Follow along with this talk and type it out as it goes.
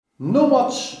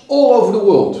Nomads all over the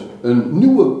world. Een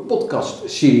nieuwe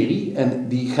podcastserie en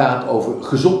die gaat over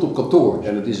gezond op kantoor.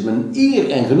 En het is me een eer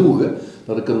en genoegen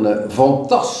dat ik een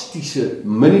fantastische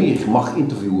meneer mag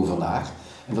interviewen vandaag.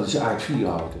 En dat is Aart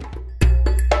Vierhouten.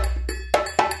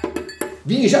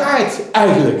 Wie is Aart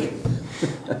eigenlijk?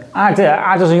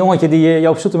 Aart was een jongetje die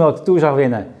Joop Zoetemelk de Tour zag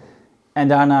winnen. En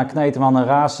daarna Kneteman een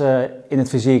raas in het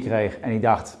vizier kreeg. En die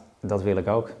dacht, dat wil ik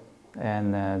ook.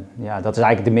 En dat is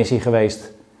eigenlijk de missie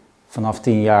geweest. Vanaf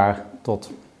 10 jaar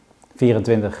tot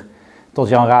 24. Tot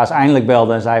Jan Raas eindelijk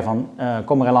belde en zei van,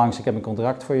 kom er langs, ik heb een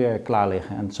contract voor je klaar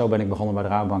liggen. En zo ben ik begonnen bij de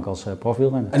Rabobank als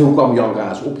profwielrenner. En hoe kwam Jan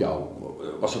Raas op jou?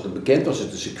 Was het een bekend? Was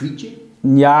het een circuitje?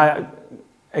 Ja,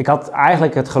 ik had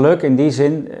eigenlijk het geluk in die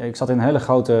zin. Ik zat in een hele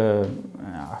grote,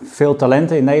 veel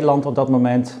talenten in Nederland op dat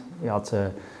moment. Je had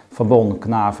Van Bon,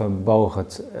 Knaven,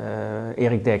 Bogert,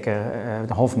 Erik Dekker,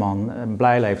 Hofman,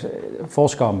 Blijleef,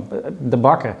 Voskamp, De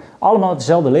Bakker. Allemaal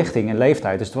dezelfde lichting en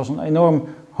leeftijd. Dus het was een enorm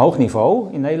hoog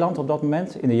niveau in Nederland op dat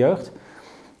moment, in de jeugd.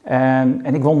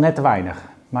 En ik won net te weinig.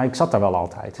 Maar ik zat daar wel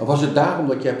altijd. Maar was het daarom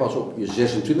dat jij pas op je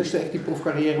 26e echt die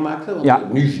profcarrière maakte? Want ja.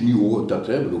 Nu hoor ik dat,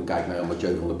 hè? Ik bedoel, kijk naar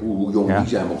Mathieu van der Poel, hoe jong die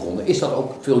zijn begonnen. Is dat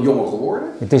ook veel jonger geworden?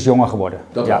 Het is jonger geworden.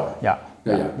 Dat ja, wel? Ja.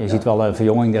 Je ziet wel een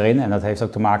verjonging erin en dat heeft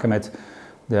ook te maken met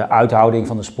de uithouding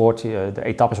van de sport. De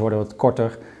etappes worden wat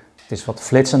korter. Het is wat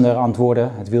flitsender aan het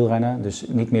worden, het wielrennen. Dus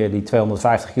niet meer die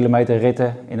 250 kilometer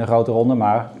ritten in een grote ronde,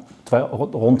 maar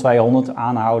rond 200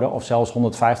 aanhouden of zelfs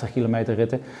 150 kilometer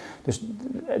ritten. Dus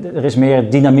er is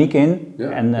meer dynamiek in. Ja,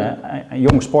 en een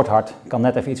jong sporthart kan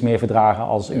net even iets meer verdragen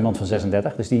als iemand van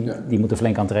 36. Dus die moet er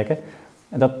flink aan trekken.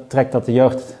 En dat trekt dat de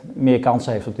jeugd meer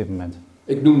kansen heeft op dit moment.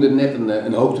 Ik noemde net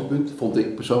een hoogtepunt, vond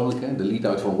ik persoonlijk. Hè? De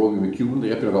lead-out van Robbie McEwen. Daar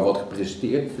heb je nogal wat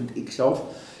gepresenteerd, vind ik zelf.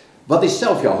 Wat is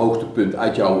zelf jouw hoogtepunt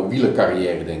uit jouw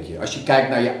wielercarrière, denk je? Als je kijkt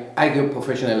naar je eigen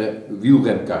professionele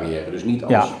wielrencarrière. Dus niet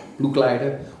als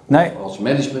ploegleider of als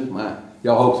management, maar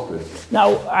jouw hoogtepunt.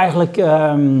 Nou, eigenlijk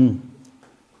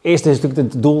eerst is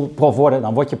natuurlijk het doel prof worden,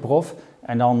 dan word je prof.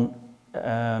 En dan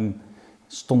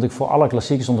stond ik voor alle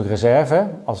klassiekers reserve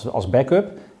als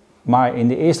backup. Maar in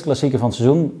de eerste klassieker van het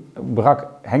seizoen brak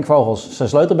Henk Vogels zijn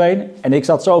sleutelbeen. En ik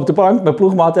zat zo op de bank, mijn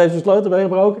ploegmaat heeft zijn sleutelbeen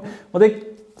gebroken. Want ik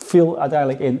viel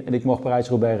uiteindelijk in en ik mocht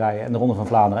Parijs-Roubaix rijden en de Ronde van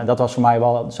Vlaanderen. En dat was voor mij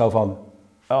wel zo van,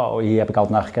 oh, hier heb ik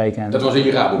altijd naar gekeken. En dat was in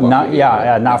je Rabobank?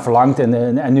 Naar verlangd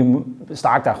en nu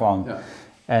sta ik daar gewoon. Ja.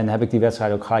 En heb ik die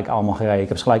wedstrijd ook gelijk allemaal gereden. Ik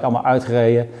heb ze gelijk allemaal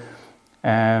uitgereden.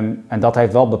 En dat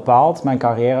heeft wel bepaald mijn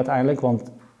carrière uiteindelijk, want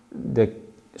de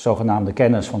zogenaamde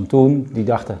kenners van toen, die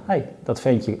dachten, hey, dat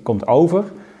ventje komt over,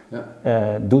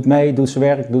 doet mee, doet zijn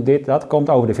werk, doet dit, dat, komt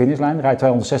over de finishlijn, rijdt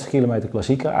 260 kilometer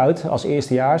klassieker uit als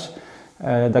eerstejaars,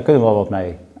 daar kunnen we wel wat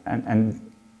mee. En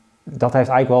dat heeft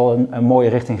eigenlijk wel een mooie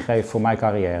richting gegeven voor mijn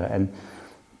carrière. En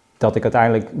dat ik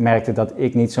uiteindelijk merkte dat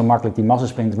ik niet zo makkelijk die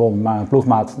massasprint won, maar een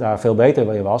ploegmaat daar veel beter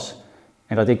bij was.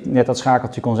 En dat ik net dat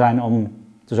schakeltje kon zijn om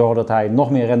te zorgen dat hij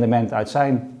nog meer rendement uit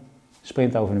zijn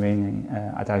sprintoverwinning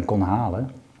uiteindelijk kon halen.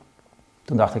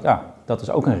 Toen dacht ik, dat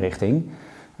is ook een richting.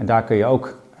 En daar kun je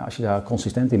ook, als je daar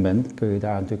consistent in bent, kun je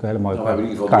daar natuurlijk een hele mooie carrière. We hebben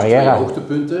in ieder geval dus 2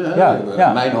 hoogtepunten. Hè?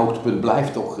 Ja. Mijn hoogtepunt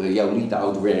blijft toch jouw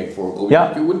lead-out werk voor Robbie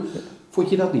McEwen. Vond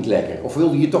je dat niet lekker? Of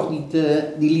wilde je toch niet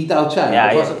die lead-out zijn?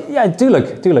 Ja, tuurlijk.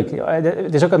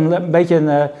 Het is ook een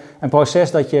beetje een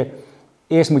proces dat je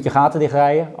eerst moet je gaten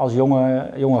dichtrijden als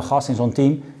jonge gast in zo'n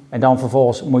team. En dan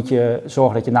vervolgens moet je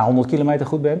zorgen dat je na 100 kilometer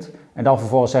goed bent. En dan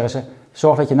vervolgens zeggen ze,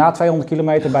 zorg dat je na 200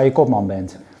 kilometer bij je kopman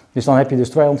bent. Dus dan heb je dus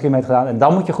 200 kilometer gedaan en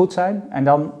dan moet je goed zijn. En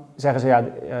dan zeggen ze,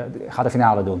 ga de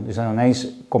finale doen. Dus dan ineens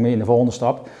kom je in de volgende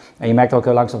stap. En je merkt ook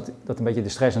heel langzaam dat een beetje de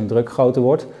stress en de druk groter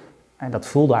wordt. En dat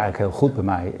voelde eigenlijk heel goed bij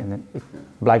mij.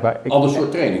 En ander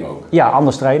soort training ook? Ja,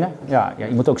 anders trainen. Ja,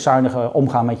 je moet ook zuiniger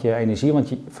omgaan met je energie.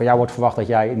 Want van jou wordt verwacht dat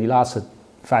jij in die laatste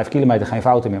 5 kilometer geen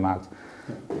fouten meer maakt.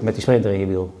 Met die sprinter in je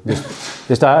wiel.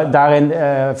 Dus daarin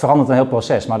verandert een heel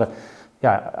proces. Maar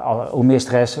hoe meer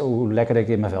stress, hoe lekkerder ik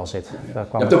in mijn vel zit. Je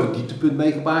hebt ook een dieptepunt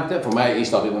meegemaakt. Hè? Voor mij is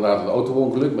dat inderdaad een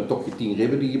auto-ongeluk met toch je 10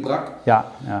 ribben die je brak. Ja.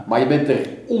 Maar je bent er,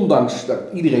 ondanks dat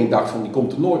iedereen dacht van die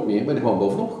komt er nooit meer, ben je gewoon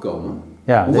bovenop gekomen.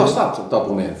 Ja, hoe was dat op dat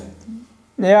moment?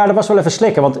 Ja, dat was wel even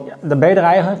slikken, want dan ben je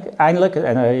er eindelijk.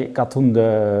 En ik had toen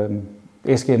de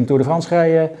eerste keer in de Tour de France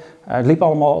gereden. Het liep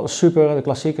allemaal super, de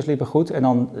klassiekers liepen goed. En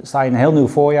dan sta je in een heel nieuw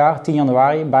voorjaar, 10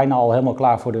 januari, bijna al helemaal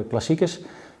klaar voor de klassiekers.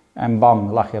 En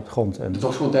bam, lag je op de grond. En dat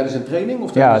was gewoon tijdens een training?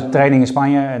 Of training in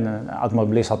Spanje. En een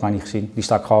automobilist had mij niet gezien. Die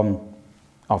stak gewoon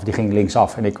af, die ging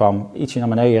linksaf. En ik kwam ietsje naar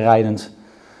beneden rijdend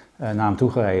naar hem toe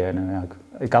gereden. En,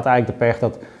 ik had eigenlijk de pech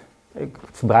dat ik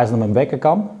verbrijzelde mijn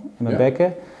bekkenkam in mijn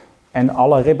bekken. En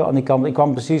alle ribben aan die kant, ik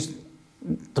kwam precies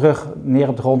terug neer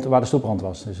op de grond waar de stoeprand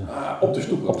was. Dus, op de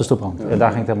stoeprand? Op de stoeprand. Ja. En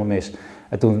daar ging het helemaal mis.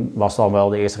 En toen was dan wel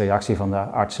de eerste reactie van de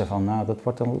artsen van, nou, dat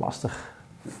wordt een lastig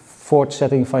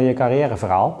voortzetting van je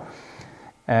carrièreverhaal.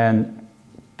 En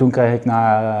toen kreeg ik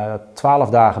na 12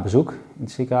 dagen bezoek in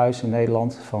het ziekenhuis in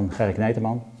Nederland van Gerrit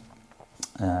Kneteman.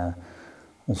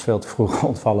 Ons veel te vroeg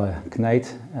ontvallen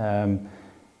kneet.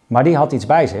 Maar die had iets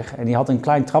bij zich en die had een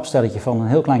klein trapstelletje van een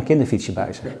heel klein kinderfietsje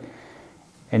bij zich.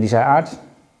 En die zei, Aart,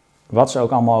 wat ze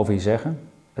ook allemaal over je zeggen,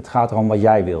 het gaat erom wat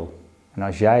jij wil. En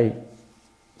als jij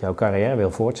jouw carrière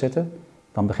wil voortzetten,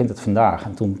 dan begint het vandaag.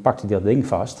 En toen pakte hij dat ding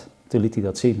vast, toen liet hij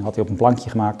dat zien, had hij op een plankje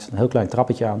gemaakt, een heel klein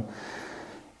trappetje aan.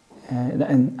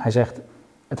 En hij zegt,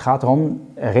 het gaat erom,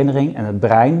 herinnering en het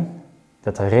brein,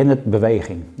 dat herinnert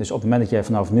beweging. Dus op het moment dat je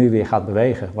vanaf nu weer gaat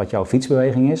bewegen, wat jouw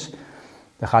fietsbeweging is,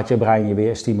 dan gaat je brein je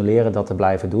weer stimuleren dat te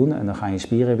blijven doen. En dan gaan je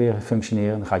spieren weer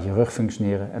functioneren, dan gaat je rug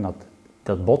functioneren en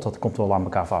dat bot, dat komt wel aan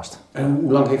elkaar vast. En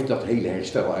hoe lang heeft dat hele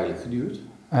herstel eigenlijk geduurd?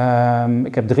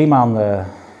 Ik heb 3 maanden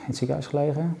in het ziekenhuis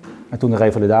gelegen en toen de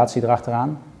revalidatie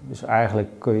erachteraan. Dus eigenlijk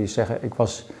kun je zeggen, ik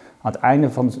was aan het einde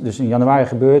van, dus in januari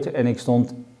gebeurd en ik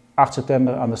stond 8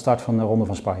 september aan de start van de Ronde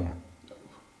van Spanje.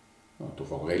 Nou, toch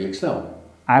wel redelijk snel.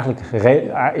 Eigenlijk,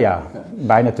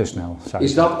 bijna te snel.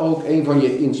 Is dat ook een van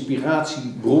je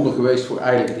inspiratiebronnen geweest voor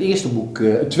eigenlijk het eerste boek,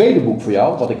 het tweede boek voor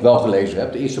jou, wat ik wel gelezen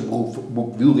heb. Het eerste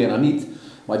boek Wielrenner niet,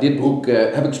 maar dit boek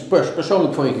heb ik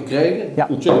persoonlijk van je gekregen. Ja.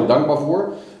 Ontzettend dankbaar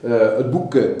voor. Het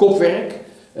boek Kopwerk.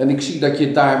 En ik zie dat je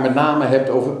het daar met name hebt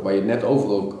over, waar je het net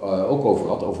ook over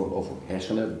had, over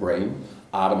hersenen, brain,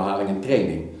 ademhaling en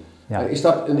training. Ja. Is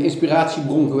dat een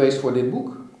inspiratiebron geweest voor dit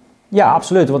boek? Ja,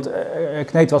 absoluut, want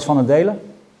Kneet was van het delen.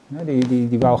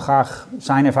 Die wou graag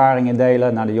zijn ervaringen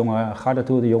delen naar de jonge garde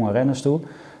toe, de jonge renners toe.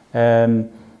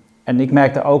 En ik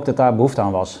merkte ook dat daar behoefte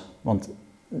aan was. Want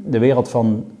de wereld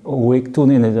van hoe ik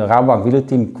toen in het Rabobank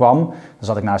wielerteam kwam, dan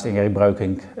zat ik naast Ingrid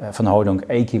Breukink, Van Hooydonk,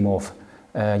 Ekimov,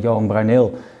 Johan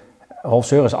Bruineel, Rolf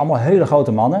Seurens, allemaal hele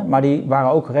grote mannen, maar die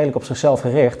waren ook redelijk op zichzelf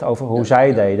gericht over hoe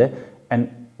zij deden. En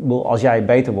als jij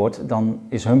beter wordt, dan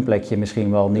is hun plekje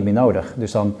misschien wel niet meer nodig.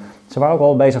 Dus ze waren ook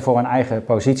al bezig voor een eigen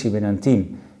positie binnen een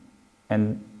team.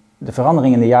 En de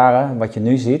verandering in de jaren, wat je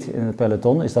nu ziet in het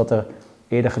peloton, is dat er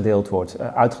eerder gedeeld wordt,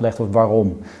 uitgelegd wordt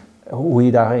waarom. Hoe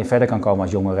je daarin verder kan komen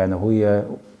als jonge renner. Hoe je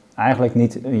eigenlijk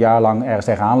niet een jaar lang ergens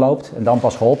tegenaan loopt en dan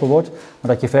pas geholpen wordt.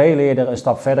 Maar dat je veel eerder een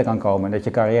stap verder kan komen en dat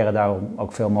je carrière daarom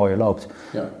ook veel mooier loopt.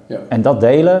 Ja. En dat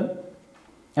delen,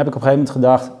 heb ik op een gegeven moment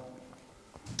gedacht,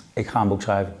 ik ga een boek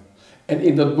schrijven. En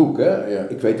in dat boek,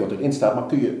 ik weet wat erin staat, maar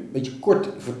kun je een beetje kort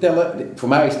vertellen, voor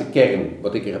mij is de kern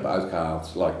wat ik er heb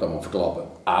uitgehaald, laat ik dan maar verklappen,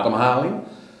 ademhaling.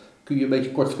 Kun je een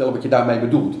beetje kort vertellen wat je daarmee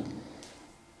bedoelt?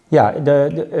 Ja,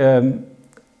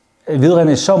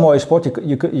 wielrennen is zo'n mooie sport,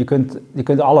 je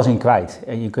kunt er alles in kwijt.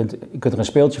 En je kunt er een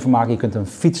speeltje van maken, je kunt een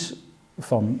fiets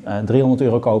van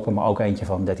 €300 kopen, maar ook eentje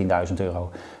van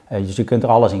 €13.000. Dus je kunt er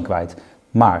alles in kwijt.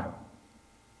 Maar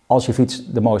als je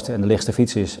fiets de mooiste en de lichtste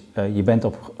fiets is, je bent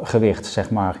op gewicht,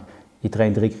 zeg maar, je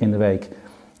traint 3 keer in de week.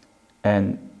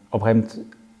 En op een gegeven moment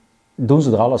doen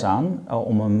ze er alles aan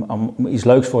om iets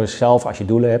leuks voor jezelf als je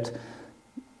doelen hebt.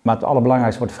 Maar het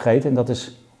allerbelangrijkste wordt vergeten en dat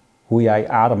is hoe jij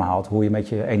ademhaalt, hoe je met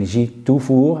je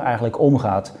energietoevoer eigenlijk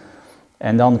omgaat.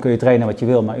 En dan kun je trainen wat je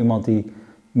wil, maar iemand die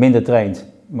minder traint,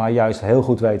 maar juist heel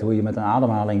goed weet hoe je met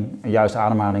een juiste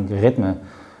ademhaling, ritme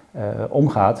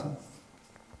omgaat,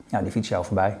 ja, die fiets jou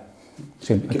voorbij.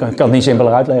 Ik kan het niet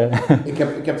simpeler uitleggen.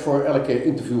 Ik heb voor elke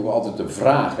interviewer altijd een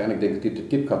vraag en ik denk dat dit de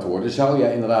tip gaat worden. Zou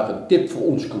jij inderdaad een tip voor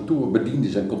onze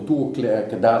kantoorbedienders en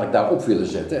kantoorklerken dadelijk daarop willen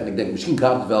zetten? En ik denk misschien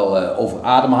gaat het wel over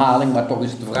ademhaling, maar toch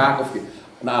is het de vraag of je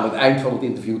aan het eind van het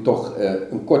interview toch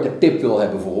een korte tip wil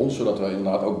hebben voor ons, zodat we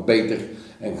inderdaad ook beter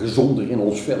en gezonder in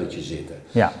ons velletje zitten.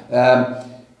 Ja.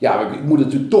 Ik moet het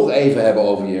natuurlijk toch even hebben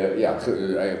over je. Ja,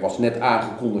 je was net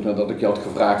aangekondigd nadat ik je had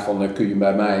gevraagd van kun je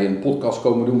bij mij een podcast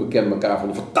komen doen. We kennen elkaar van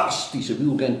een fantastische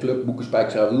wielrenclub,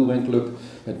 Boekenspijkstraat wielrenclub,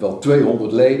 met wel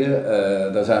 200 leden.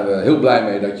 Daar zijn we heel blij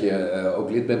mee dat je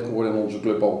ook lid bent geworden in onze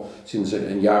club al sinds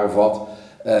een jaar of wat.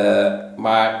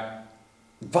 Maar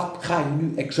wat ga je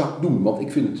nu exact doen? Want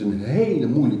ik vind het een hele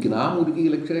moeilijke naam, moet ik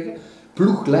eerlijk zeggen.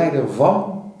 Ploegleider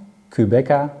van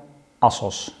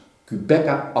Qhubeka-Assos.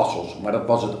 Qhubeka-Assos, maar dat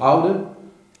was het oude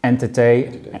NTT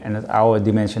en het oude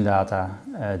Dimension Data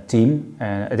team.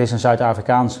 Het is een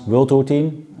Zuid-Afrikaans World Tour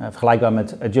team, vergelijkbaar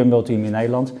met het Jumbo team in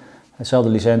Nederland. Hetzelfde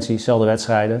licentie, hetzelfde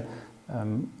wedstrijden.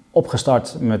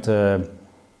 Opgestart met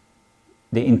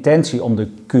de intentie om de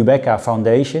Qhubeka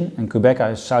Foundation, en Qhubeka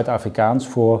is Zuid-Afrikaans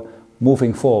voor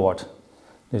moving forward.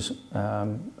 Dus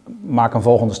maak een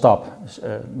volgende stap.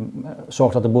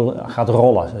 Zorg dat de boel gaat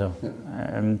rollen. Zo.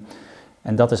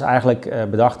 En dat is eigenlijk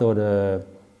bedacht door de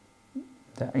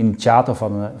initiator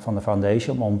van de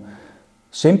foundation om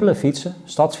simpele fietsen,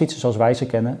 stadsfietsen zoals wij ze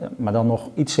kennen, maar dan nog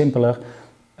iets simpeler,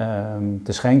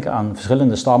 te schenken aan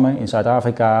verschillende stammen in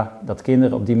Zuid-Afrika, dat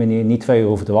kinderen op die manier niet 2 uur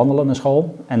hoeven te wandelen naar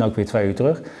school en ook weer 2 uur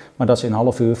terug, maar dat ze in een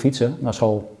half uur fietsen naar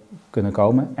school kunnen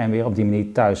komen en weer op die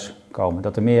manier thuis komen.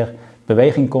 Dat er meer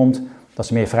beweging komt, dat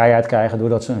ze meer vrijheid krijgen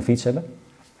doordat ze een fiets hebben.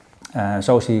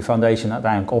 Zo is die foundation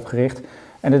uiteindelijk opgericht.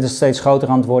 En het is steeds groter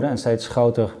aan het worden en steeds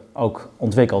groter ook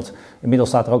ontwikkeld. Inmiddels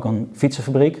staat er ook een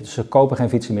fietsenfabriek, dus ze kopen geen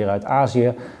fietsen meer uit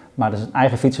Azië, maar er is een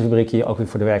eigen fietsenfabriekje, ook weer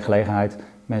voor de werkgelegenheid.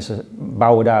 Mensen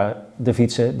bouwen daar de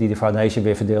fietsen die de foundation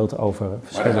weer verdeelt over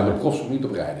verschillende... Maar daar gaan de profs ook niet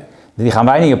op rijden? Die gaan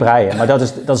wij niet op rijden, maar dat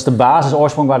is de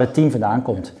basisoorsprong waar het team vandaan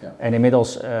komt. Ja. En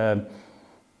inmiddels...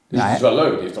 Dus het is wel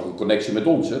leuk, het heeft toch een connectie met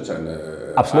ons. Hè? Het zijn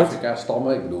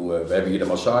Afrika-stammen. Ik bedoel, we hebben hier de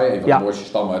Maasai, een van de mooiste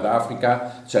stammen uit Afrika.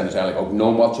 Het zijn dus eigenlijk ook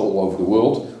nomads all over the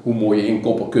world. Hoe mooie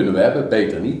inkopper kunnen we hebben?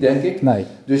 Beter niet, denk ik. Nee.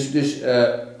 Dus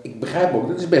ik begrijp ook,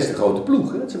 dat is best een grote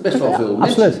ploeg. Hè? Het zijn best wel veel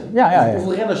mensen. Absoluut, ja.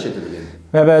 Hoeveel renners zitten erin?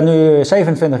 We hebben nu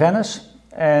 27 renners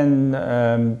en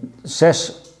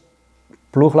 6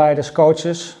 ploegleiders,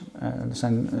 coaches. Dat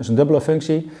is een dubbele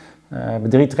functie. We hebben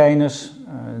 3 trainers,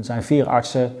 er zijn 4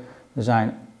 artsen, er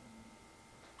zijn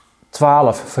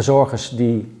 12 verzorgers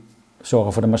die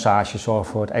zorgen voor de massage, zorgen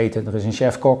voor het eten. Er is een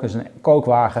chef-kok, er is een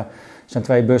kookwagen, er zijn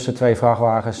 2 bussen, 2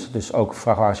 vrachtwagens, dus ook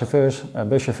vrachtwagenchauffeurs,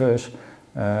 buschauffeurs.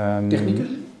 Techniekers?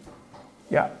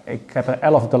 Ja, ik heb er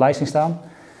 11 op de lijst staan.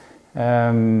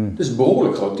 Het is een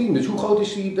behoorlijk groot team, dus hoe groot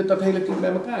is dat hele team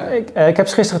bij elkaar? Ik heb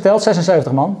ze gisteren geteld,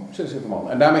 76 man. 76 man,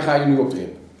 en daarmee ga je nu op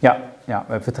trip? Ja,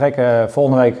 we vertrekken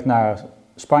volgende week naar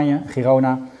Spanje,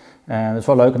 Girona. Dat is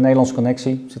wel leuk, een Nederlandse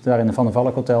connectie. We zitten daar in de Van der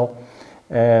Valk Hotel,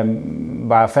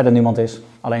 waar verder niemand is,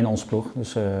 alleen onze ploeg.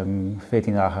 Dus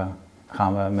 14 dagen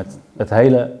gaan we met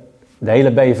de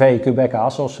hele BV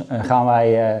Qhubeka-Assos gaan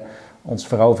wij ons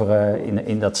veroveren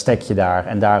in dat stekje daar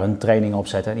en daar een training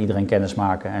opzetten en iedereen kennis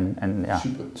maken. Ja,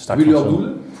 super. Hebben jullie al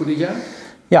doelen voor dit jaar?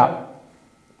 Ja,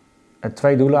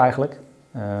 2 doelen eigenlijk.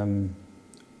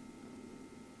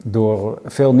 Door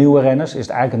veel nieuwe renners is het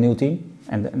eigenlijk een nieuw team.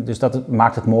 En dus dat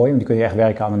maakt het mooi, want die kun je echt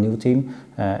werken aan een nieuw team.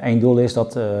 Eén doel is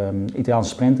dat Italiaanse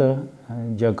sprinter,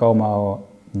 Giacomo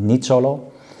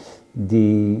Nizzolo,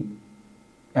 die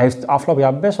heeft afgelopen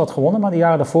jaar best wat gewonnen, maar de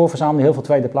jaren daarvoor verzamelde heel veel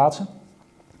tweede plaatsen.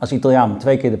 Als Italiaan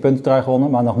 2 keer de puntentrui gewonnen,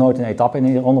 maar nog nooit een etappe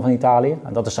in de Ronde van Italië.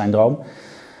 En dat is zijn droom.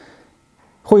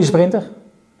 Goeie sprinter.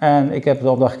 En ik heb de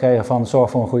opdracht gekregen van zorg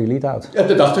voor een goede lead-out. Ja,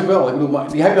 dat dacht ik wel. Ik bedoel, maar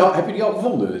heb je die al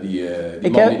gevonden, die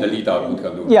man die de lead-out moet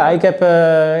gaan doen? Ja,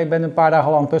 ik ben een paar dagen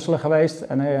al aan het puzzelen geweest.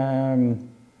 En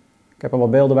ik heb al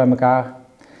wat beelden bij elkaar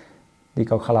die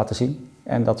ik ook ga laten zien.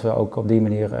 En dat we ook op die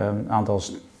manier een aantal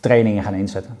trainingen gaan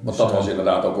inzetten. Want dat was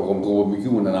inderdaad ook waarom Robert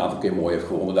McEwen een aantal keer mooi heeft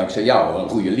gewonnen. Dankzij jou, een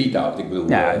goede lead-out. Ik bedoel,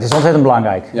 ja, het is ontzettend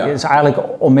belangrijk. Ja. Het is eigenlijk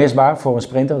onmisbaar voor een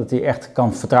sprinter, dat hij echt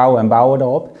kan vertrouwen en bouwen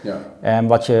daarop. Ja. En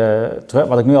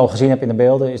wat ik nu al gezien heb in de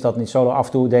beelden, is dat Nizzolo af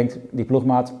en toe denkt, die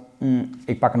ploegmaat,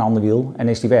 ik pak een ander wiel en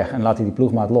is die weg. En laat hij die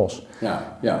ploegmaat los.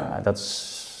 Ja.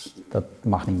 Dat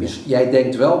mag niet meer. Dus jij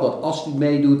denkt wel dat als hij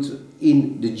meedoet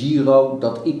in de Giro,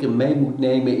 dat ik hem mee moet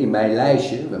nemen in mijn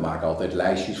lijstje. We maken altijd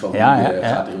lijstjes van wie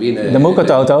gaat er winnen. De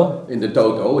Moeke-toto. In de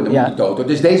Toto, in de Moeke-toto.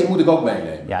 Dus deze moet ik ook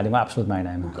meenemen. Ja, die moet absoluut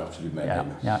meenemen. Moet ik absoluut meenemen.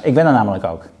 Ja, ik ben er namelijk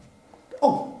ook.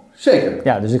 Oh, zeker.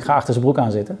 Ja, dus ik ga achter zijn broek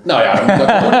aan zitten. Nou ja, dat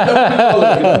moet wel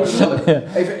leuk.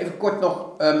 Even kort nog,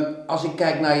 als ik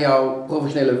kijk naar jouw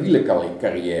professionele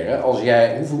wielercarrière,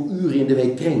 hoeveel uren in de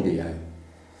week trainde jij?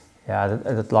 Ja,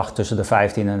 dat lag tussen de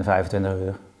 15 en de 25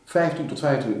 uur. 15 tot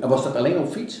 25 uur. En was dat alleen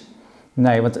op fiets?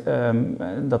 Nee, want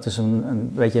dat is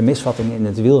een beetje een misvatting in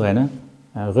het wielrennen.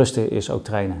 Rusten is ook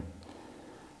trainen.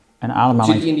 En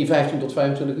ademhaling... Zit je in die 15 tot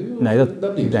 25 uur? Nee,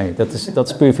 dat niet. Nee, dat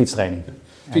is puur fietstraining.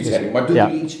 Fietstraining, maar doe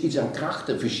je iets aan kracht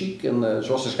en fysiek, en,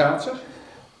 zoals de schaatsers?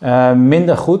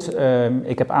 Minder goed.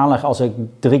 Ik heb aanleg, als ik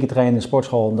 3 keer train in de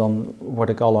sportschool, dan word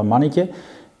ik al een mannetje.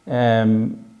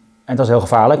 En dat is heel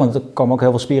gevaarlijk, want er komen ook heel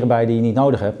veel spieren bij die je niet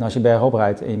nodig hebt. En als je bergop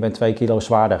rijdt en je bent 2 kilo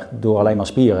zwaarder door alleen maar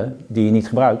spieren die je niet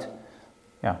gebruikt,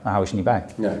 ja, dan hou je ze niet bij.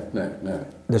 Nee.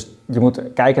 Dus je moet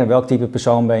kijken naar welk type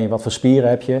persoon ben je, wat voor spieren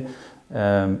heb je.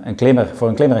 Voor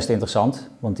een klimmer is het interessant,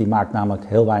 want die maakt namelijk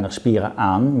heel weinig spieren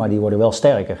aan, maar die worden wel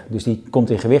sterker. Dus die komt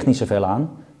in gewicht niet zoveel aan,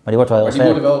 maar die wordt wel heel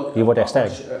sterk. Die wordt echt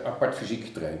sterk. Apart fysiek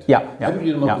getraind. Ja. Hebben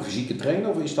jullie dan ook een fysieke trainer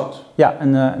of is dat? Ja,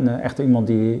 echt iemand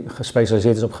die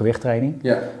gespecialiseerd is op gewichttraining.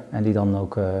 Ja. En die dan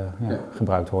ook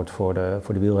gebruikt wordt voor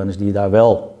de wielrenners die daar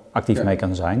wel actief mee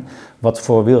kunnen zijn. Wat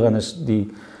voor wielrenners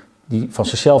die van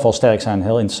zichzelf al sterk zijn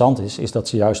heel interessant is dat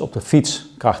ze juist op de fiets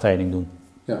krachttraining doen.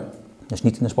 Ja. Dus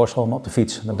niet in de sportschool, maar op de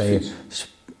fiets. Dan ben je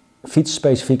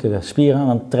fietsspecifieke spieren aan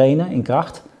het trainen in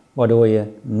kracht, waardoor je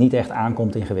niet echt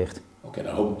aankomt in gewicht. Oké,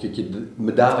 dan hoop ik dat je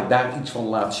me dadelijk daar iets van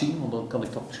laat zien, want dan kan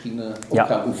ik dat misschien ook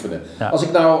gaan oefenen. Ja. Als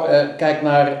ik nou kijk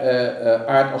naar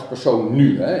Aart als persoon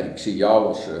nu, hè? Ik zie jou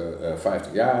als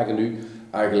 50-jarige nu.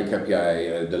 Eigenlijk heb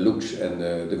jij de looks en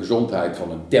de gezondheid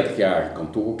van een 30-jarige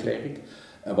kantoorklerk.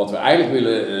 En wat we eigenlijk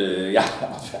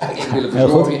willen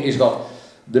verzorgen is dat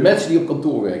de mensen die op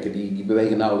kantoor werken, die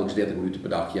bewegen nauwelijks 30 minuten per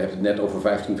dag. Je hebt het net over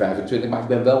 15, 25, maar ik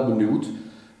ben wel benieuwd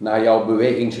naar jouw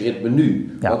bewegingsritme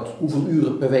nu. Ja. Hoeveel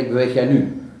uren per week beweeg jij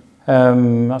nu?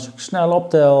 Als ik snel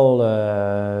optel,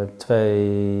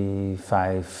 2,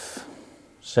 5,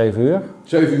 7 uur.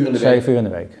 7 uur in de week? 7 uur in de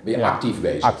week. Ben je actief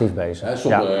bezig? Actief bezig.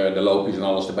 Zonder de loopjes en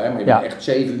alles erbij, maar je bent echt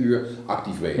 7 uur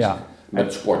actief bezig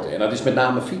met sporten. En dat is met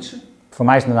name fietsen? Voor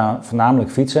mij is het voornamelijk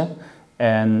fietsen.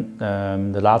 En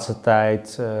de laatste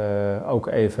tijd ook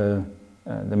even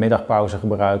de middagpauze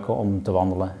gebruiken om te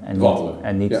wandelen.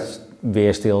 En niet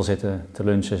weer stilzitten te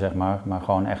lunchen, zeg maar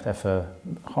gewoon echt even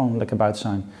lekker buiten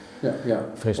zijn.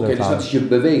 Fris lucht. Dus dat is je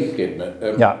beweegritme.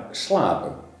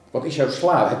 Slapen. Wat is jouw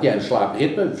slaap? Heb jij een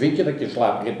slaapritme? Vind je dat je een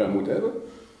slaapritme moet hebben?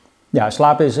 Ja,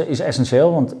 slaap is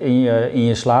essentieel, want in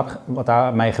je slaap, wat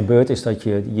daarmee gebeurt, is dat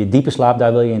je diepe slaap,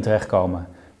 daar wil je in terechtkomen.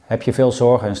 Heb je veel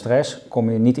zorgen en stress,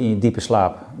 kom je niet in je diepe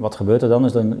slaap. Wat gebeurt er dan?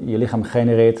 Is dan je lichaam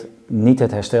genereert niet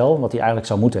het herstel wat hij eigenlijk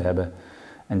zou moeten hebben.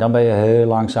 En dan ben je heel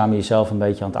langzaam jezelf een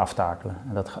beetje aan het aftakelen.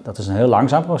 En dat is een heel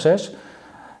langzaam proces,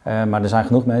 maar er zijn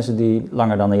genoeg mensen die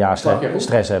langer dan een jaar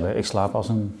stress hebben. Ik slaap als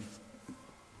een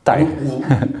tijger.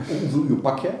 Hoeveel uur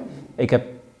pak je? Ik heb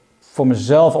voor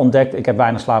mezelf ontdekt, ik heb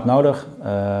weinig slaap nodig.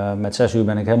 Met 6 uur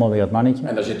ben ik helemaal weer het mannetje.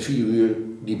 En daar zit 4 uur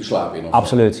diepe slaap in? Of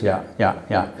absoluut, ja.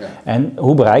 En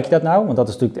hoe bereik je dat nou? Want dat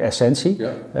is natuurlijk de essentie.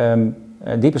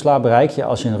 Diepe slaap bereik je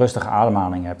als je een rustige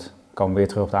ademhaling hebt. Dan komen we weer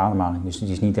terug op de ademhaling. Dus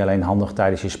die is niet alleen handig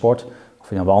tijdens je sport. Of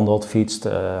je nou wandelt, fietst,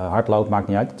 hardloopt, maakt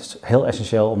niet uit. Het is heel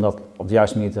essentieel om dat op de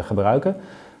juiste manier te gebruiken.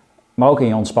 Maar ook in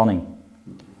je ontspanning.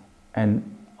 En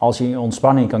als je in je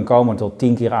ontspanning kan komen tot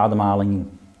 10 keer ademhaling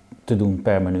te doen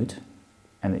per minuut.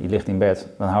 En je ligt in bed,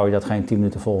 dan hou je dat geen 10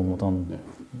 minuten vol, want dan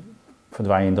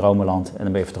verdwijn je in dromenland en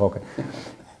dan ben je vertrokken.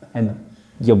 En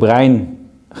je brein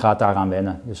gaat daaraan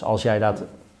wennen. Dus als jij dat,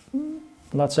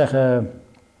 laat zeggen,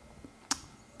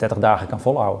 30 dagen kan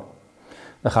volhouden,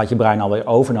 dan gaat je brein alweer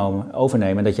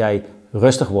overnemen dat jij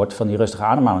rustig wordt van die rustige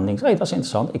ademhaling. En denkt, dat is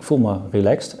interessant, ik voel me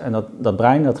relaxed. En dat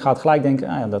brein dat gaat gelijk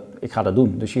denken, ik ga dat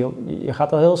doen. Dus je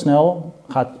gaat al heel snel,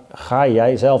 ga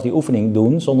jij zelf die oefening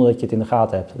doen zonder dat je het in de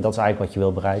gaten hebt. En dat is eigenlijk wat je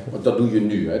wil bereiken. Want dat doe je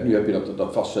nu, hè? Nu heb je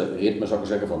dat vaste ritme, zou ik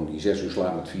zeggen, van die 6 uur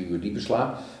slaap met 4 uur diepe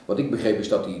slaap. Wat ik begreep is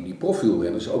dat die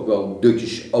profielrenners ook wel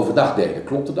dutjes overdag deden.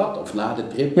 Klopte dat? Of na de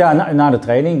trip? Ja, na de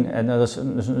training. En dat is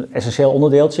een essentieel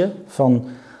onderdeeltje van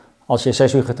als je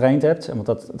 6 uur getraind hebt, want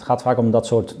het gaat vaak om dat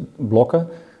soort blokken,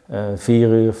 4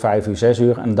 uur, 5 uur, 6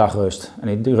 uur en een dag rust.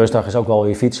 En die rustdag is ook wel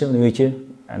weer fietsen, een uurtje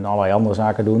en allerlei andere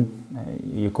zaken doen.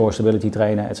 Je core stability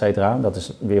trainen, et cetera. Dat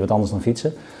is weer wat anders dan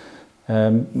fietsen.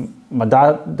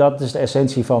 Maar dat is de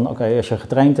essentie van, oké, als je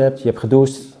getraind hebt, je hebt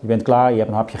gedoucht, je bent klaar, je hebt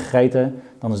een hapje gegeten,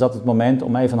 dan is dat het moment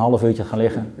om even een half uurtje te gaan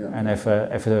liggen en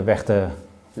even weg te...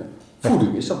 Ja.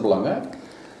 Voeding, is dat belangrijk?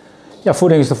 Ja,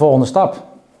 voeding is de volgende stap.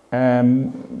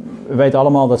 We weten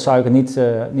allemaal dat suiker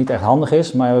niet echt handig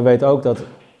is, maar we weten ook dat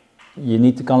je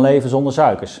niet kan leven zonder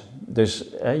suikers. Dus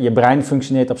je brein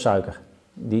functioneert op suiker.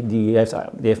 Die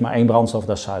heeft maar één brandstof,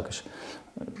 dat is suikers.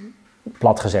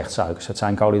 Plat gezegd suikers. Het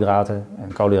zijn koolhydraten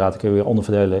en koolhydraten kun je weer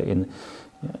onderverdelen in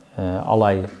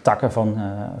allerlei takken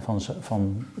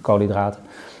van koolhydraten.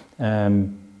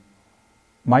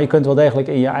 Maar je kunt wel degelijk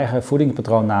in je eigen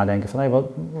voedingspatroon nadenken van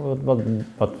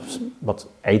wat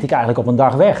eet ik eigenlijk op een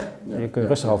dag weg? Je kunt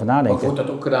rustig over nadenken. Maar wordt dat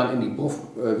ook gedaan in die prof?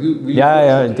 Ja,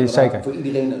 het is zeker.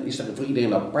 Is dat voor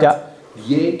iedereen een apart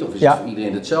dieet of is het voor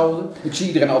iedereen hetzelfde? Ik zie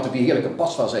iedereen altijd die heerlijke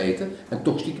pasta's eten en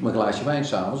toch stiekem een glaasje wijn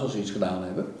s'avonds als ze iets gedaan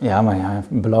hebben. Ja, maar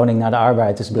beloning na de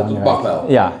arbeid is belangrijk. Dat mag wel.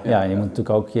 Ja, je moet natuurlijk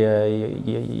ook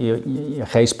je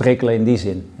geest prikkelen in die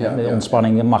zin. De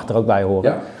ontspanning mag er ook bij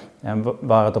horen. Ja. En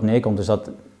waar het op neerkomt is dat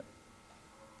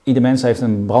ieder mens heeft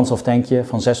een brandstoftankje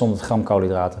van 600 gram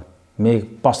koolhydraten. Meer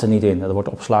past er niet in. Dat wordt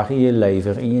opgeslagen in je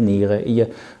lever, in je nieren,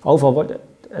 overal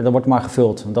wordt maar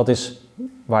gevuld. Dat is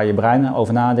waar je brein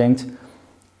over nadenkt.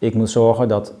 Ik moet zorgen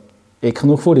dat ik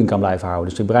genoeg voeding kan blijven houden.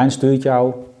 Dus je brein stuurt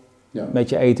jou met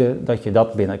je eten dat je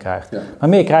dat binnenkrijgt. Ja. Maar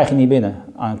meer krijg je niet binnen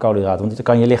aan koolhydraten, want dat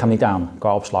kan je lichaam niet aan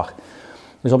qua opslag.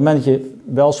 Dus op het moment dat je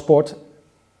wel sport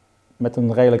met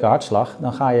een redelijke hartslag,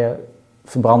 dan ga je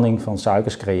verbranding van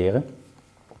suikers creëren.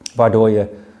 Waardoor je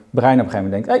brein op een gegeven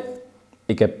moment denkt,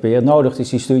 ik heb weer nodig, dus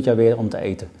die stuurt jou weer om te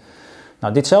eten.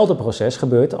 Nou, ditzelfde proces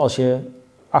gebeurt als je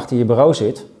achter je bureau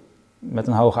zit met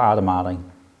een hoge ademhaling.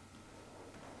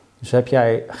 Dus heb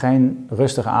jij geen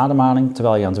rustige ademhaling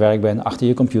terwijl je aan het werk bent, achter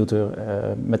je computer,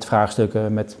 met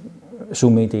vraagstukken, met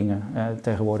Zoom-meetingen,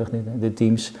 tegenwoordig de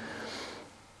Teams.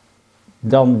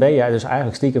 Dan ben jij dus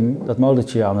eigenlijk stiekem dat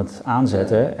motortje aan het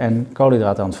aanzetten en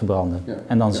koolhydraten aan het verbranden. Ja.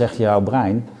 En dan zegt jouw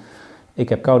brein, ik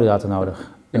heb koolhydraten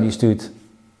nodig. En die stuurt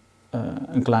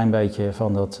een klein beetje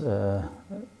van dat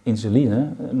insuline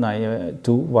naar je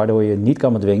toe, waardoor je niet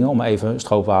kan bedwingen om even een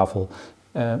stroopwafel,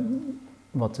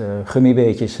 wat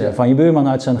gummibeertjes van je buurman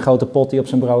uit zijn grote pot die op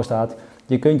zijn bureau staat.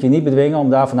 Je kunt je niet bedwingen om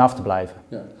daar vanaf te blijven.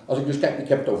 Ja. Als ik dus kijk, ik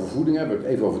heb het over voeding, we hebben het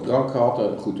even over drank gehad.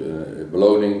 Goed,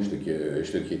 beloning, een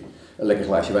stukje, een lekker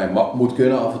glaasje wijn moet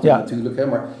kunnen af en toe natuurlijk. Hè,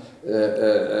 maar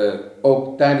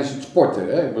ook tijdens het sporten.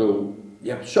 Hè, ik bedoel, je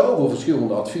hebt zoveel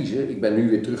verschillende adviezen. Ik ben nu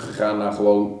weer teruggegaan naar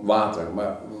gewoon water.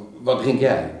 Maar wat drink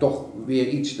jij? Toch weer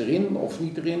iets erin of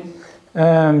niet erin?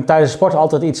 Tijdens sport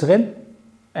altijd iets erin.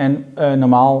 En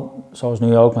normaal, zoals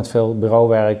nu ook met veel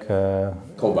bureauwerk.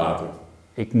 Gewoon water.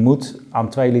 Ik moet aan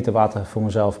 2 liter water voor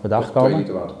mezelf per dag komen. 2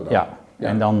 liter water per dag? Ja.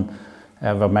 En dan,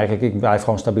 wat merk ik blijf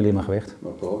gewoon stabiel in mijn gewicht.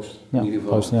 Nou, proost. Ja, in ieder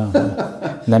geval. Proost, ja. Dan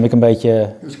neem ik een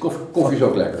beetje dus koffie is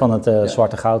ook lekker. Van het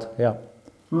zwarte goud, ja.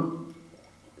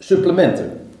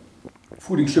 Supplementen.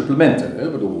 Voedingssupplementen. Hè?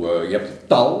 Ik bedoel, je hebt het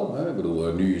tal. Hè? Ik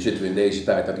bedoel, nu zitten we in deze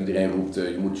tijd dat iedereen roept,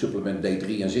 je moet supplement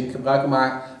D3 en zink gebruiken.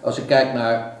 Maar als ik kijk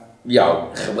naar jou,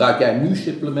 gebruik jij nu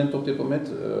supplementen op dit moment?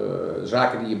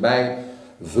 Zaken die je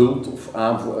bijvult of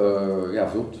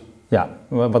vult? Ja,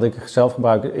 wat ik zelf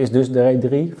gebruik is dus de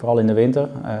D3, vooral in de winter.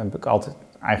 Heb ik altijd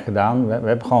eigenlijk gedaan. We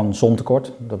hebben gewoon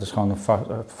zontekort, dat is gewoon een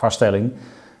vaststelling.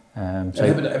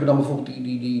 Hebben dan bijvoorbeeld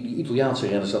die Italiaanse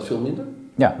renners dat veel minder?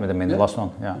 Ja, we hebben er minder last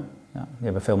van. Ja. Ja, die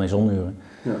hebben veel meer zonuren.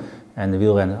 Ja. En de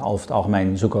wielrenners over het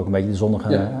algemeen zoeken ook een beetje de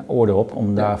zonnige oorden op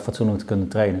om daar fatsoenlijk te kunnen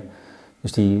trainen.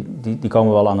 Dus die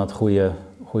komen wel aan het goede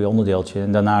onderdeeltje.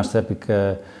 En daarnaast heb ik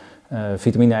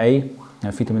vitamine E.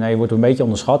 Vitamine E wordt een beetje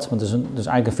onderschat, want het is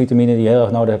eigenlijk een vitamine die je heel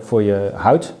erg nodig hebt voor je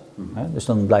huid. Dus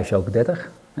dan blijf je ook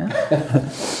 30.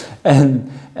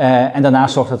 En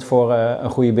daarnaast zorgt het voor een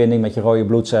goede binding met je rode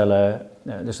bloedcellen.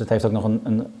 Dus dat heeft ook nog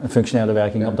een functionele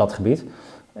werking op dat gebied.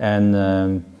 En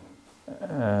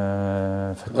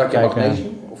gebruik je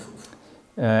magnesium?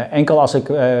 Enkel als ik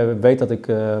weet dat ik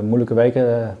moeilijke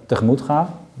weken tegemoet ga,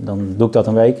 dan doe ik dat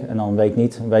een week en dan een week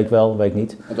niet, een week wel, een week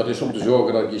niet. En dat is om te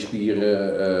zorgen dat je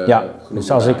spieren genoeg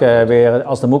dus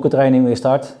als de moekentraining weer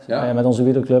start met onze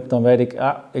wielerclub, dan weet ik,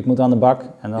 ik moet aan de bak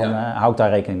en dan hou ik daar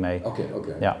rekening mee. Oké.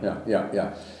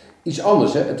 Ja. Iets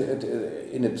anders, hè?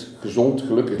 In het gezond,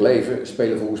 gelukkig leven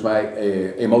spelen volgens mij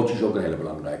emoties ook een hele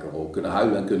belangrijke rol. Kunnen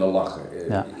huilen en kunnen lachen.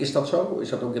 Is dat zo? Is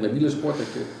dat ook in de wielersport?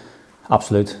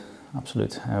 Absoluut.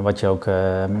 Wat je ook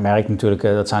merkt natuurlijk,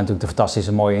 dat zijn natuurlijk de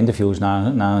fantastische mooie interviews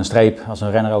na een streep. Als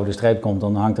een renner over de streep komt,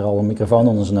 dan hangt er al een microfoon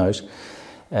onder zijn neus.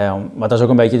 Maar dat is ook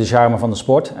een beetje de charme van de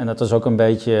sport. En dat is ook een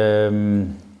beetje...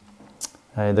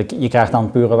 je krijgt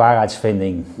dan pure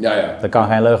waarheidsvinding. Ja. Daar kan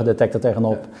geen leugendetector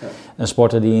tegenop. Ja. Een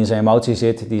sporter die in zijn emotie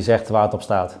zit, die zegt waar het op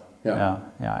staat. Ja.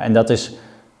 En dat is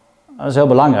heel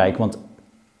belangrijk, want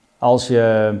als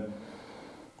je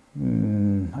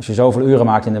zoveel uren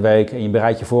maakt in de week en je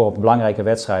bereidt je voor op belangrijke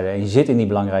wedstrijden en je zit in die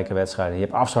belangrijke wedstrijden, je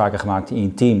hebt afspraken gemaakt in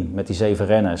je team met die 7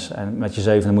 renners en met je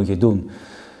 7 moet je het doen,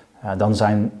 dan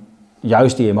zijn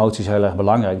juist die emoties heel erg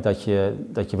belangrijk. Dat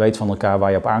je weet van elkaar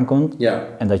waar je op aankomt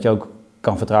en dat je ook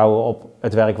kan vertrouwen op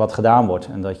het werk wat gedaan wordt.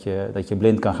 En dat je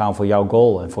blind kan gaan voor jouw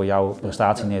goal en voor jouw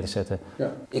prestatie neer te zetten.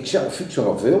 Ja. Ik zelf fiets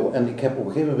nogal veel en ik heb op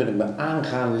een gegeven moment me aan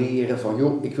gaan leren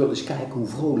van ik wil eens kijken hoe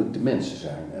vrolijk de mensen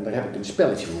zijn. En daar heb ik een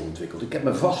spelletje voor ontwikkeld. Ik heb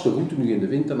mijn vaste route nu in de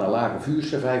winter naar Lage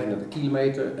Vuursche, 35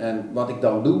 kilometer. En wat ik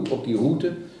dan doe op die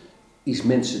route is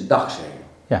mensen dag zeggen.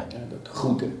 Ja. Dat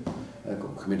groeten.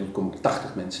 Gemiddeld kom ik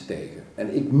 80 mensen tegen.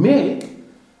 En ik merk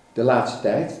de laatste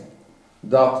tijd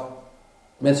dat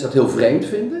mensen dat heel vreemd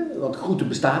vinden, want groeten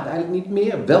bestaat eigenlijk niet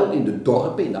meer. Wel in de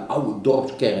dorpen, in de oude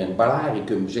dorpskern,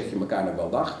 Balaricum zeg je elkaar nog wel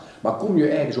dag. Maar kom je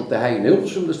ergens op de hei in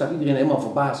Hilversum, dan staat iedereen helemaal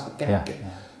verbaasd te kijken. Ja.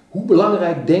 Hoe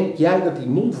belangrijk denk jij dat die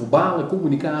non-verbale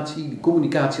communicatie, die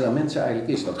communicatie naar mensen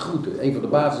eigenlijk is? Dat groeten, een van de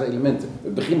basiselementen,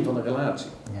 het begin van een relatie.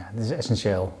 Ja, dat is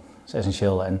essentieel. Dat is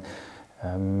essentieel. En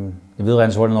de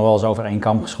wielrenners worden nog wel eens over één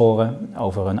kam geschoren,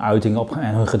 over hun uiting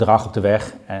en hun gedrag op de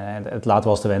weg. En het laat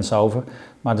wel eens de wens over.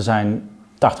 Maar er zijn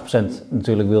 80%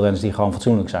 natuurlijk wielrenners die gewoon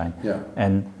fatsoenlijk zijn. Ja.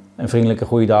 En een vriendelijke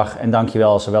goeiedag en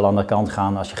dankjewel als ze wel aan de kant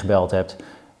gaan als je gebeld hebt.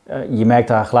 Je merkt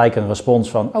daar gelijk een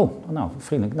respons van,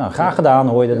 vriendelijk, graag gedaan,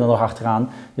 hoor je er nog achteraan.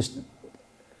 Dus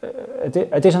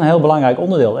het is een heel belangrijk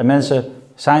onderdeel. En mensen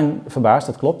zijn verbaasd,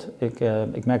 dat klopt.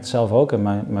 Ik merk het zelf ook. En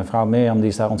mijn vrouw Mirjam die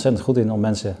is daar ontzettend goed in om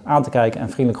mensen aan te kijken en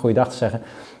vriendelijk goeiedag te zeggen.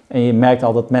 En je merkt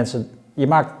al dat je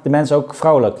maakt de mensen ook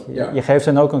vrolijk. Je geeft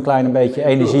hen ook een klein beetje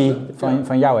energie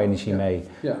van jouw energie mee.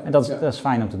 Ja. En dat is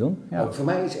fijn om te doen. Ja. Nou, voor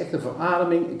mij is echt een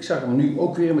verademing. Ik zag hem nu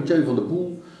ook weer met Mathieu van der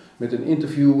Poel met een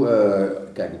interview.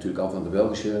 Ik kijk natuurlijk altijd naar de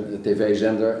Belgische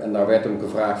tv-zender. En daar werd hem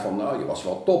gevraagd van, nou je was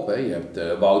wel top hè. Je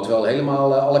hebt Wout wel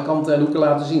helemaal alle kanten en hoeken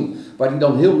laten zien. Waar hij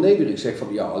dan heel nederig zegt van,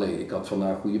 ja alleen, ik had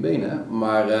vandaag goede benen hè.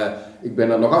 Maar ik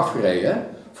ben er nog afgereden hè.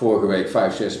 Vorige week 5-6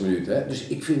 minuten. Hè? Dus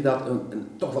ik vind dat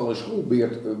toch wel een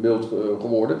schoolbeeld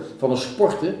geworden van een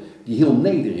sporter die heel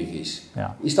nederig is.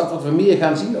 Ja. Is dat wat we meer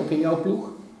gaan zien, ook in jouw ploeg?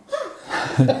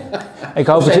 Ik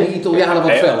hoop zijn die Italianen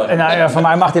wat feller? Nou, ja, voor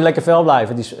mij mag hij lekker fel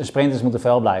blijven. Die sprinters moeten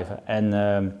fel blijven.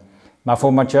 Maar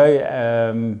voor Mathieu,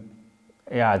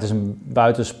 het is een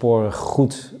buitensporig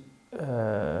goed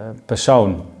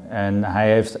persoon. En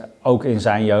hij heeft ook in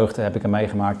zijn jeugd, heb ik hem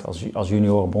meegemaakt als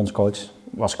junioren bondscoach,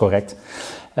 was correct.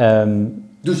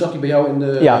 Dus zat hij bij jou in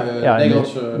de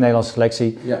Nederlandse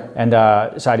selectie. Ja. En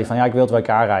daar zei hij van, ik wil het WK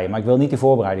rijden, maar ik wil niet die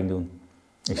voorbereiding doen.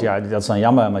 Ik zei, dat is dan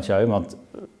jammer Mathieu, want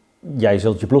jij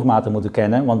zult je ploegmaten moeten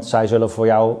kennen, want zij zullen voor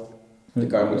jou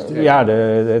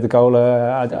de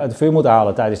kolen uit het vuur moeten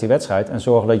halen tijdens die wedstrijd en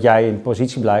zorgen dat jij in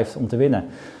positie blijft om te winnen.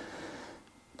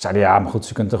 Ik zei, ja, maar goed,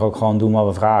 ze kunnen toch ook gewoon doen wat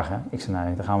we vragen. Ik zei,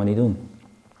 nee, dat gaan we niet doen.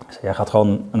 Jij gaat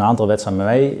gewoon een aantal wedstrijden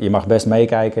mee. Je mag best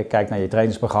meekijken. Kijk naar je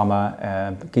trainingsprogramma.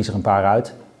 Kies er een paar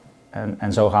uit.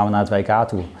 En zo gaan we naar het WK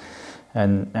toe.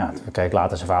 En we kregen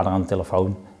later zijn vader aan de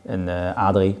telefoon. En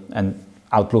Adrie. En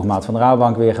oud-ploegmaat van de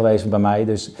Rabobank weer geweest bij mij.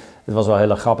 Dus het was wel heel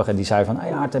erg grappig. En die zei van,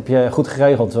 Aart, heb je goed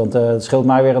geregeld. Want het scheelt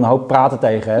mij weer een hoop praten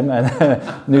tegen hem. En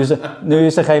nu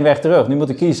is er geen weg terug. Nu moet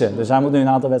hij kiezen. Dus hij moet nu een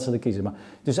aantal wedstrijden kiezen. Maar,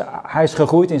 dus hij is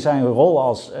gegroeid in zijn rol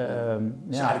als... het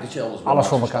is eigenlijk hetzelfde als alles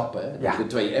voor elkaar. Ja. De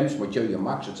twee M's, Mathieu en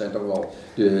Max, het zijn toch wel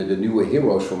de nieuwe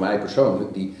heroes voor mij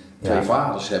persoonlijk. Die twee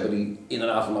vaders hebben die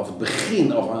inderdaad vanaf het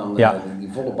begin af aan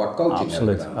die volle bak coaching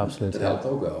hebben gedaan. Absoluut. Dat helpt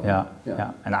ook wel.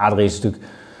 Ja. En Adrie is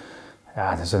natuurlijk...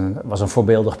 was een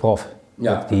voorbeeldig prof.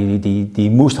 Ja.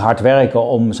 Die moest hard werken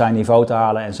om zijn niveau te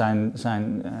halen en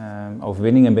zijn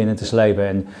overwinningen binnen te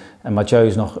slepen. En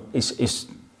Mathieu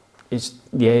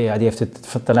die heeft het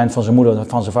talent van zijn moeder en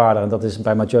van zijn vader. En dat is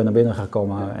bij Mathieu naar binnen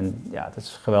gekomen. Ja. En dat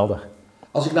is geweldig.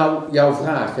 Als ik nou jou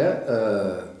vraag,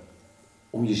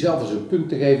 om jezelf eens een punt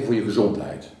te geven voor je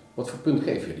gezondheid. Wat voor punt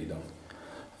geef je die dan?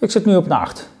 Ik zit nu op een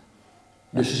 8.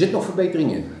 Dus er zit nog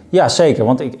verbetering in? Ja, zeker.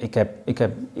 Want ik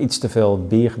heb iets te veel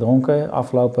bier gedronken de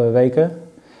afgelopen weken.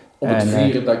 Om het te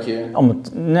vieren dat je...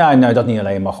 Nee, dat niet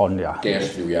alleen, maar gewoon... Ja.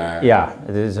 Kerst, nieuwjaar. Ja,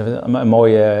 het is een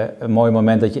mooi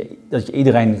moment dat je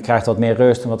iedereen krijgt wat meer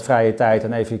rust en wat vrije tijd.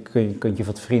 En even kunt je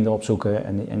wat vrienden opzoeken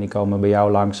en die komen bij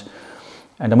jou langs.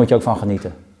 En daar moet je ook van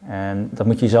genieten. En dat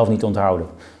moet je jezelf niet onthouden.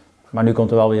 Maar nu komt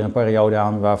er wel weer een periode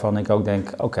aan waarvan ik ook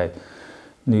denk, oké,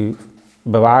 nu...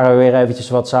 bewaren we weer eventjes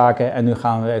wat zaken en nu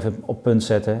gaan we even op punt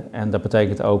zetten. En dat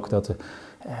betekent ook dat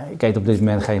ik eet op dit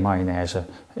moment geen mayonaise.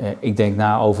 Ik denk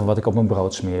na over wat ik op mijn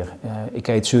brood smeer. Ik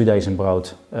eet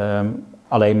zuurdesembrood.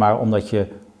 Alleen maar omdat je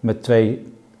met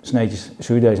 2 sneetjes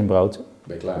zuurdesembrood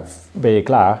ben je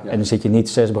klaar. Ja. En dan zit je niet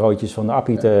 6 broodjes van de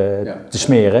appie te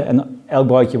smeren. En elk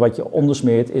broodje wat je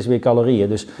ondersmeert is weer calorieën.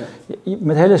 Dus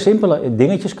met hele simpele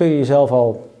dingetjes kun je jezelf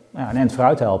al een eind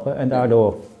vooruit helpen. En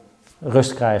daardoor...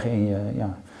 rust krijgen in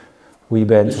hoe je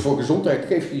bent. Dus voor gezondheid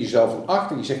geef je jezelf een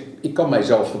 8 en je zegt, ik kan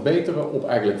mijzelf verbeteren op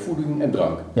eigenlijk voeding en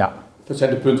drank. Ja. Dat zijn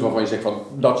de punten waarvan je zegt van,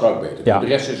 dat zou ik beter. Ja. De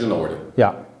rest is in orde.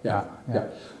 Ja.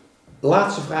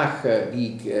 Laatste vraag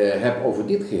die ik heb over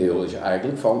dit geheel is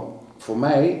eigenlijk van, voor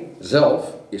mij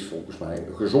zelf is volgens mij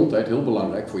gezondheid heel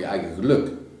belangrijk voor je eigen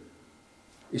geluk.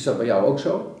 Is dat bij jou ook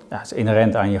zo? Ja, het is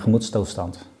inherent aan je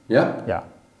gemoedstoestand. Ja? Ja.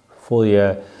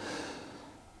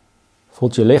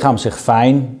 Voelt je lichaam zich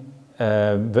fijn?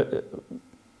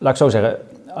 Laat ik zo zeggen,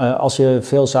 als je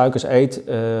veel suikers eet,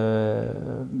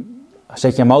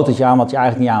 zet je een motortje aan wat je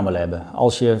eigenlijk niet aan wil hebben.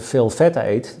 Als je veel vetten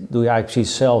eet, doe je eigenlijk precies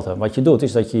hetzelfde. Wat je doet,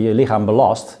 is dat je je lichaam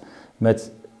belast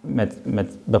met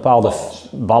bepaalde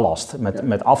ballast.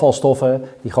 Met afvalstoffen,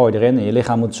 die gooi je erin en je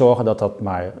lichaam moet zorgen dat dat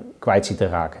maar kwijt ziet te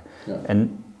raken. Ja.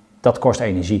 En dat kost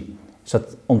energie. Dus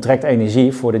dat onttrekt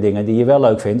energie voor de dingen die je wel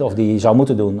leuk vindt of die je zou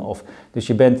moeten doen. Dus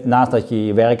je bent, naast dat je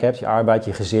je werk hebt, je arbeid,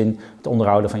 je gezin, het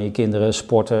onderhouden van je kinderen,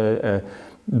 sporten,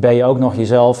 ben je ook nog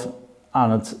jezelf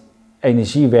aan het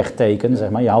energie wegtekenen, zeg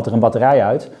maar. Je haalt er een batterij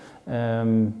uit,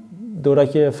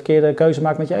 doordat je verkeerde keuze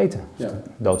maakt met je eten. Ja.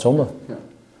 Doodzonde.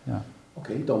 Ja.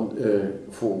 Oké, dan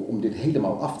om dit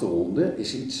helemaal af te ronden,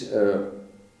 is iets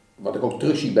wat ik ook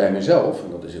terugzie bij mezelf,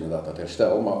 en dat is inderdaad dat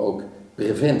herstel, maar ook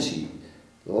preventie.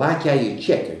 Laat jij je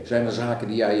checken? Zijn er zaken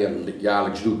die jij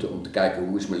jaarlijks doet om te kijken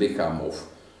hoe is mijn lichaam of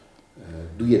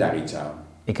doe je daar iets aan?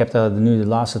 Ik heb dat nu de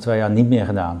laatste 2 jaar niet meer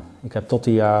gedaan. Ik heb tot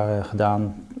die jaar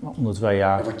gedaan, onder 2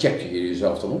 jaar. En wat check je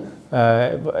jezelf dan op?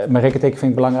 Mijn rekenteken vind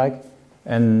ik belangrijk.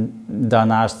 En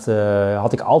daarnaast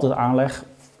had ik altijd aanleg,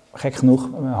 gek genoeg,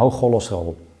 hoog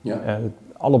cholesterol. Ja.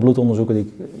 Alle bloedonderzoeken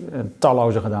die ik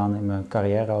talloze gedaan in mijn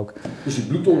carrière ook. Dus die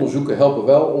bloedonderzoeken helpen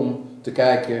wel om te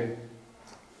kijken,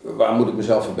 waar moet ik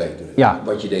mezelf verbeteren? Ja.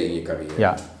 Wat je deed in je carrière.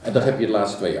 Ja. En dat heb je de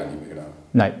laatste 2 jaar niet meer gedaan?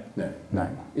 Nee.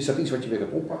 Is dat iets wat je weer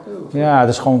gaat oppakken? Of? Ja, het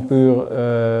is gewoon puur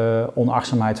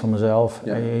onachtzaamheid van mezelf.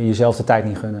 Ja. Jezelf de tijd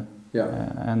niet gunnen. Ja.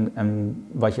 En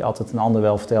wat je altijd een ander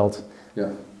wel vertelt, ja.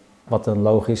 Wat dan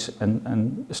logisch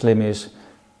en slim is.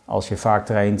 Als je vaak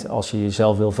traint, als je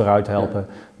jezelf wil vooruit helpen,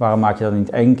 ja. Waarom maak je dan niet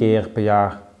 1 keer per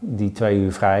jaar die 2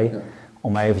 uur vrij,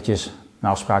 om eventjes een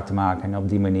afspraak te maken en op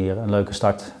die manier een leuke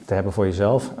start te hebben voor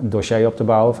jezelf. Een dossier op te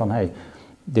bouwen van, hey,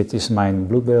 dit is mijn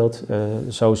bloedbeeld,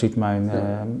 zo ziet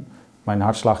mijn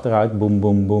hartslag eruit, boem,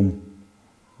 boem, boem,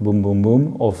 boem, boem,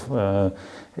 boem, of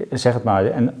zeg het maar.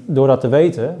 En door dat te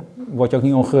weten, word je ook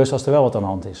niet ongerust als er wel wat aan de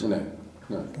hand is.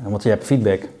 Nee. Want je hebt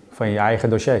feedback van je eigen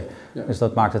dossier. Ja. Dus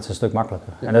dat maakt het een stuk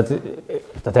makkelijker. Ja. En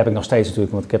dat heb ik nog steeds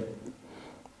natuurlijk, want ik heb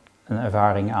een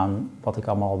ervaring aan wat ik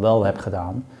allemaal wel heb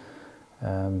gedaan.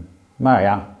 Maar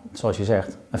ja, zoals je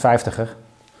zegt, een 50er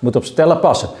moet op stellen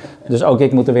passen. Dus ook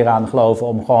ik moet er weer aan geloven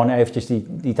om gewoon eventjes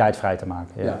die tijd vrij te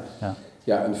maken.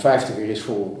 Ja, een 50er is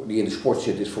die in de sport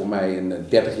zit, is voor mij een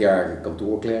 30-jarige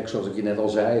kantoorklerk, zoals ik je net al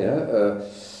zei. Hè.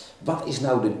 Wat is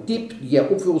nou de tip die jij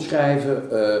op wil schrijven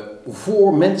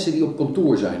voor mensen die op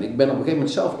kantoor zijn? Ik ben op een gegeven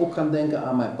moment zelf ook gaan denken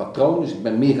aan mijn patroon. Dus ik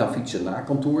ben meer gaan fietsen naar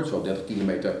kantoor, zo 30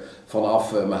 kilometer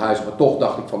vanaf mijn huis. Maar toch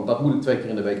dacht ik van, dat moet ik 2 keer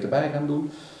in de week erbij gaan doen.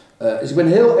 Dus ik ben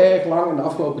heel erg lang in de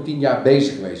afgelopen 10 jaar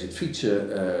bezig geweest. Het fietsen,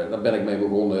 daar ben ik mee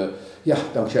begonnen, ja,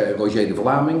 dankzij Roger de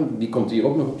Vlaming. Die komt hier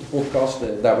ook nog op de podcast.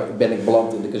 Daar ben ik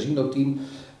beland in de casino-team.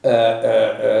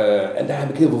 En daar heb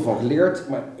ik heel veel van geleerd.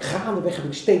 Maar gaandeweg heb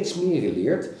ik steeds meer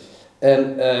geleerd.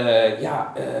 En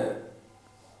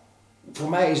voor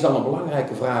mij is dan een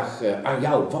belangrijke vraag aan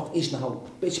jou. Wat is nou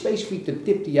specifiek de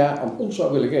tip die jij aan ons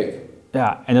zou willen geven?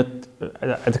 Ja, en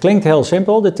het klinkt heel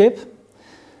simpel, de tip.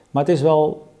 Maar het is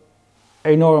wel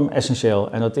enorm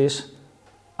essentieel. En dat is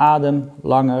adem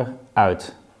langer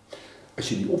uit. Als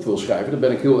je die op wil schrijven, dan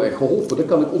ben ik heel erg geholpen. Dan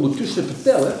kan ik ondertussen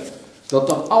vertellen dat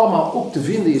dat allemaal ook te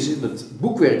vinden is in het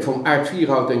boekwerk van Aart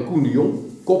Vierhouten en Koen de Jong.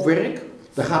 Kopwerk.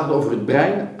 Daar gaat het over het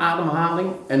brein, ademhaling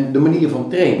en de manier van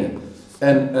trainen.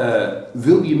 En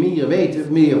wil je meer weten,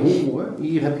 meer horen,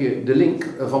 hier heb je de link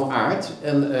van Aart.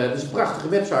 En het is een prachtige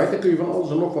website, daar kun je van alles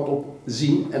en nog wat op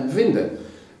zien en vinden.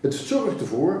 Het zorgt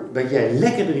ervoor dat jij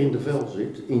lekkerder in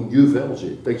je vel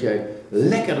zit. Dat jij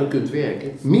lekkerder kunt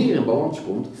werken, meer in balans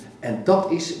komt. En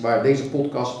dat is waar deze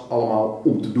podcast allemaal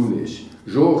om te doen is.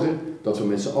 Zorgen dat we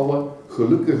met z'n allen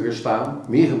gelukkiger staan,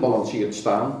 meer gebalanceerd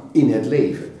staan in het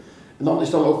leven. En dan is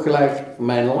dan ook gelijk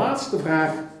mijn laatste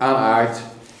vraag aan Aart.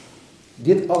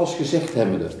 Dit alles gezegd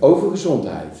hebbende over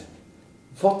gezondheid.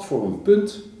 Wat voor een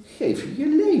punt geef je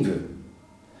je leven?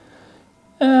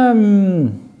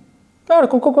 Nou, daar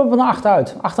kom ik ook wel op een 8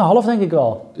 uit. 8,5 denk ik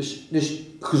wel. Dus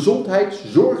gezondheid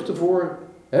zorgt ervoor,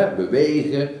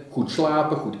 bewegen, goed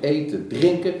slapen, goed eten,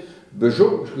 drinken.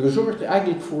 Zorgt er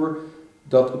eigenlijk voor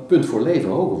dat het punt voor leven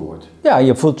hoger wordt. Ja,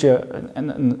 je voelt je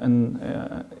een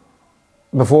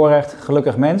bevoorrecht,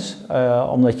 gelukkig mens,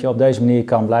 omdat je op deze manier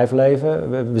kan blijven leven.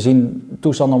 We zien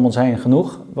toestanden om ons heen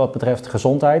genoeg wat betreft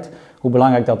gezondheid. Hoe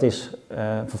belangrijk dat is,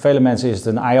 voor vele mensen is het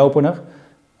een eye-opener.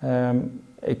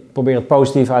 Ik probeer het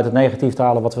positief uit het negatief te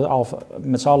halen wat we al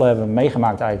met z'n allen hebben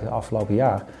meegemaakt eigenlijk het afgelopen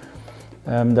jaar.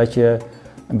 Dat je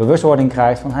een bewustwording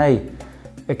krijgt van, hey,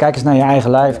 kijk eens naar je eigen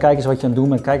lijf, kijk eens wat je aan het doen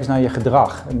bent, kijk eens naar je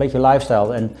gedrag. Een beetje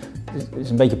lifestyle. En het is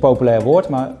een beetje een populair woord,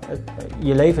 maar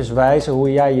je levenswijze,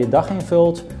 hoe jij je dag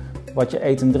invult, wat je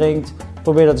eet en drinkt,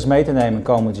 probeer dat eens mee te nemen in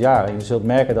komend jaar. En je zult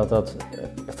merken dat dat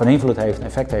van invloed heeft, een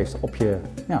effect heeft op je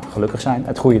gelukkig zijn,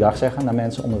 het goede dag zeggen naar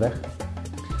mensen onderweg.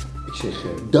 Ik zeg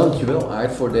dankjewel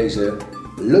Aart voor deze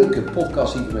leuke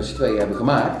podcast die we met z'n tweeën hebben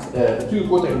gemaakt. Natuurlijk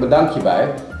hoort er een bedankje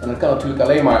bij. En dat kan natuurlijk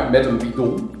alleen maar met een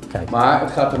bidon. Kijk. Maar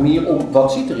het gaat er meer om,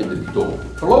 wat zit er in de bidon?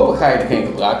 Voorlopig ga je er geen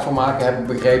gebruik van maken, heb ik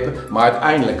begrepen. Maar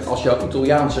uiteindelijk, als jouw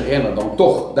Italiaanse renner dan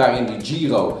toch daar in die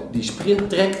Giro die sprint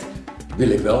trekt, wil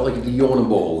ik wel dat je die jongen een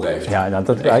borrel geeft. Ja,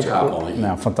 dat is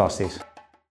fantastisch.